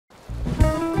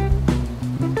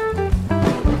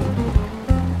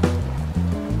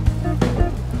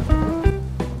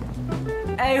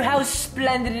Oh, how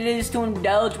splendid it is to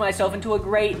indulge myself into a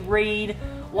great read.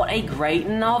 What a great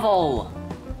novel.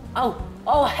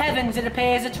 Oh heavens, it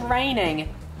appears it's raining.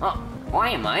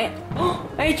 Why am I?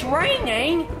 It's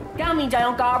raining? That means I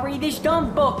don't gotta read this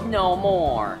dumb book no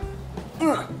more.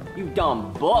 You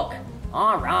dumb book.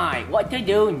 Alright, what to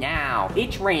do now?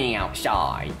 It's raining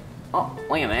outside. Oh,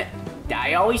 wait a minute.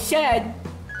 Daddy always said.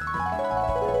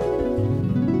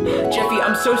 Jeffy,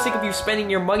 I'm so sick of you spending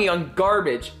your money on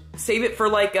garbage. Save it for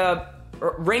like a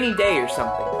rainy day or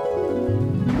something.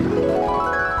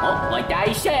 Oh, like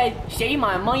Daddy said, save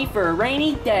my money for a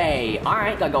rainy day.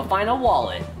 Alright, gotta go find a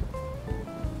wallet.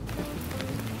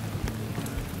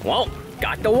 Well,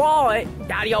 got the wallet.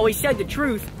 Daddy always said the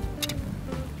truth.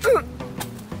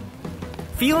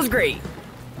 Feels great.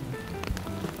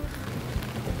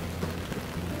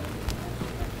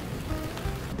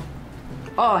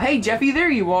 Oh, hey, Jeffy, there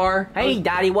you are. Hey,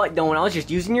 Daddy, what doing? I was just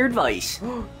using your advice.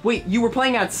 Wait, you were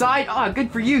playing outside? Ah,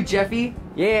 good for you, Jeffy.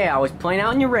 Yeah, I was playing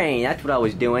out in the rain. That's what I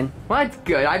was doing. Well, that's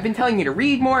good. I've been telling you to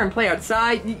read more and play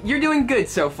outside. You're doing good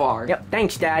so far. Yep,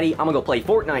 thanks, Daddy. I'm gonna go play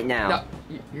Fortnite now. No,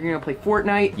 you're gonna play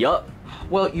Fortnite? Yup.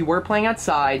 Well, you were playing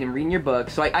outside and reading your book,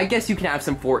 so I guess you can have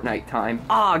some Fortnite time.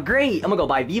 Ah, great. I'm gonna go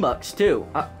buy V-Bucks, too.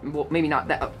 Well, maybe not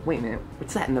that. Wait a minute.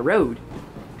 What's that in the road?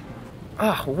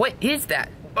 What is that?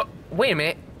 Wait a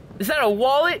minute. Is that a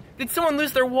wallet? Did someone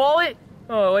lose their wallet?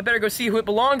 Oh, I better go see who it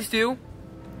belongs to.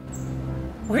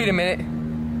 Wait a minute.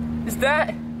 Is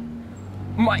that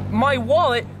my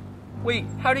wallet? Wait,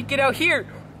 how'd it get out here?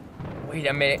 Wait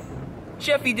a minute.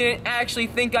 Jeffy didn't actually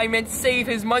think I meant save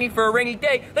his money for a rainy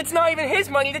day. That's not even his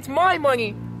money, that's my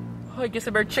money. Oh, I guess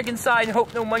I better check inside and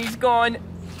hope no money's gone.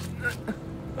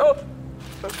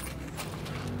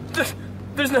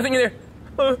 There's nothing in there.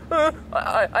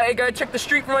 I gotta check the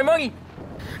street for my money.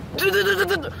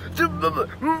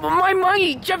 My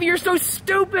money! Jeffy, you're so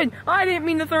stupid! I didn't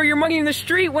mean to throw your money in the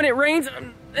street when it rains,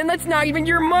 and that's not even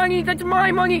your money, that's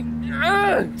my money!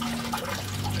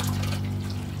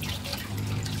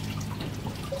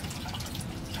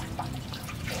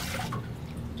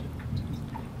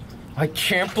 I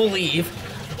can't believe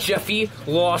Jeffy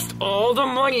lost all the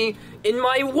money in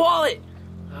my wallet!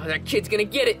 Oh, that kid's gonna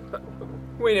get it!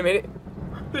 Wait a minute.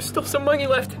 There's still some money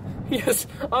left. Yes,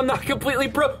 I'm not completely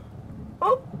broke.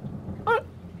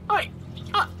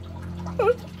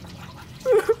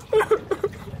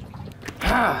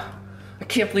 I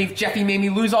can't believe Jeffy made me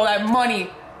lose all that money.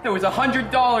 It was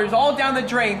 $100 all down the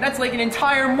drain. That's like an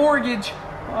entire mortgage.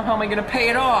 Oh, how am I gonna pay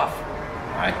it off?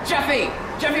 Jeffy!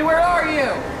 Jeffy, where are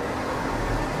you?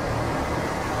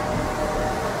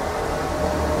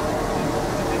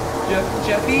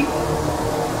 Jeffy?